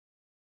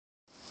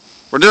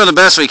We're doing the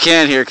best we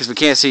can here because we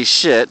can't see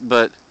shit,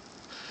 but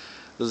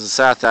this is the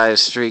South Iowa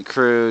Street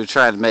crew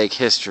trying to make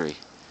history.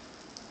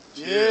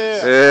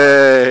 Yeah.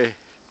 Hey.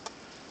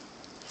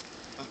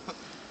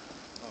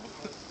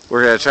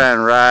 We're going to try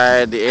and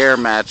ride the air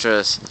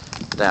mattress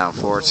down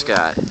Fort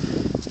Scott.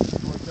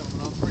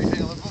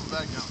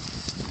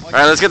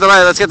 Alright, let's get the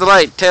light. Let's get the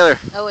light, Taylor.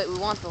 Oh wait, we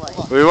want the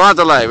light. We want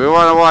the light. We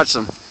want to watch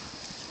them.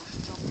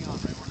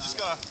 Just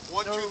got a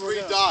 1, 2,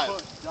 3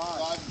 dive.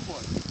 Dive and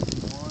push.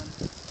 1,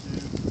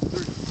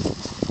 2,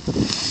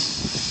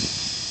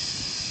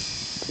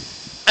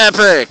 3.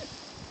 Epic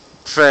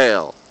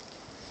fail.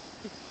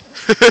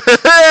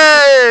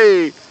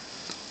 Hey!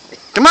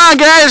 Come on,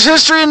 guys.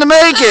 History in the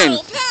making.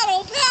 Paddle,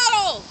 paddle,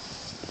 paddle.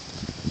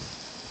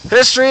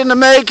 History in the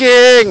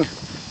making.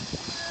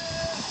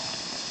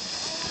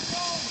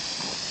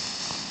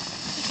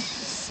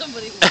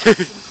 Somebody lost some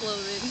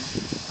clothing.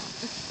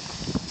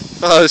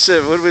 Oh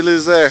shit! What did we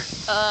lose there?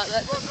 That's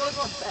a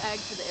bag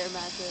to the air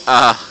mattress.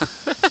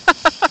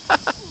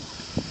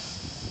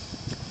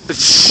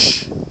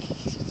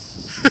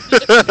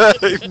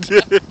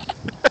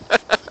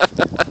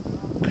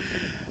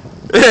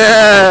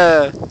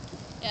 Yeah.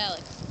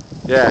 Alex.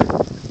 Yeah.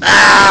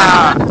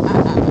 Ah!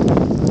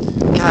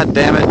 God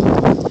damn it!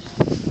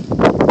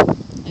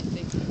 I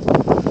fixed it.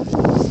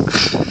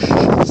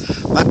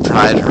 My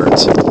pride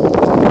hurts.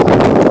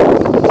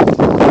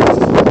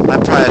 My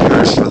pride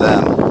hurts for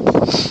them.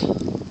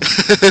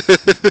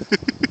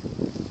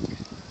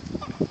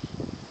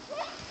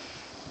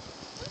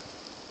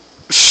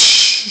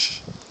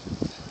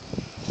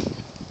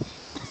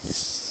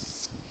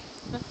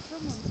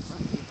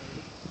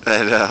 I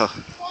know.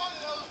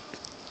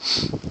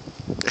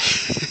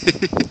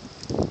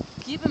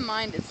 Keep in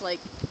mind, it's like,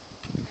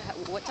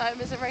 what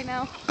time is it right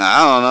now? I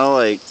don't know,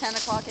 like 10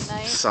 o'clock at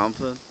night?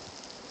 something.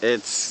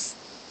 It's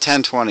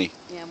 10:20.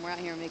 Yeah, and we're out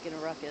here making a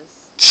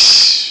ruckus.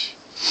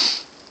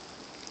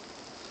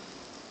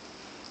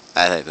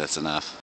 I think that's enough.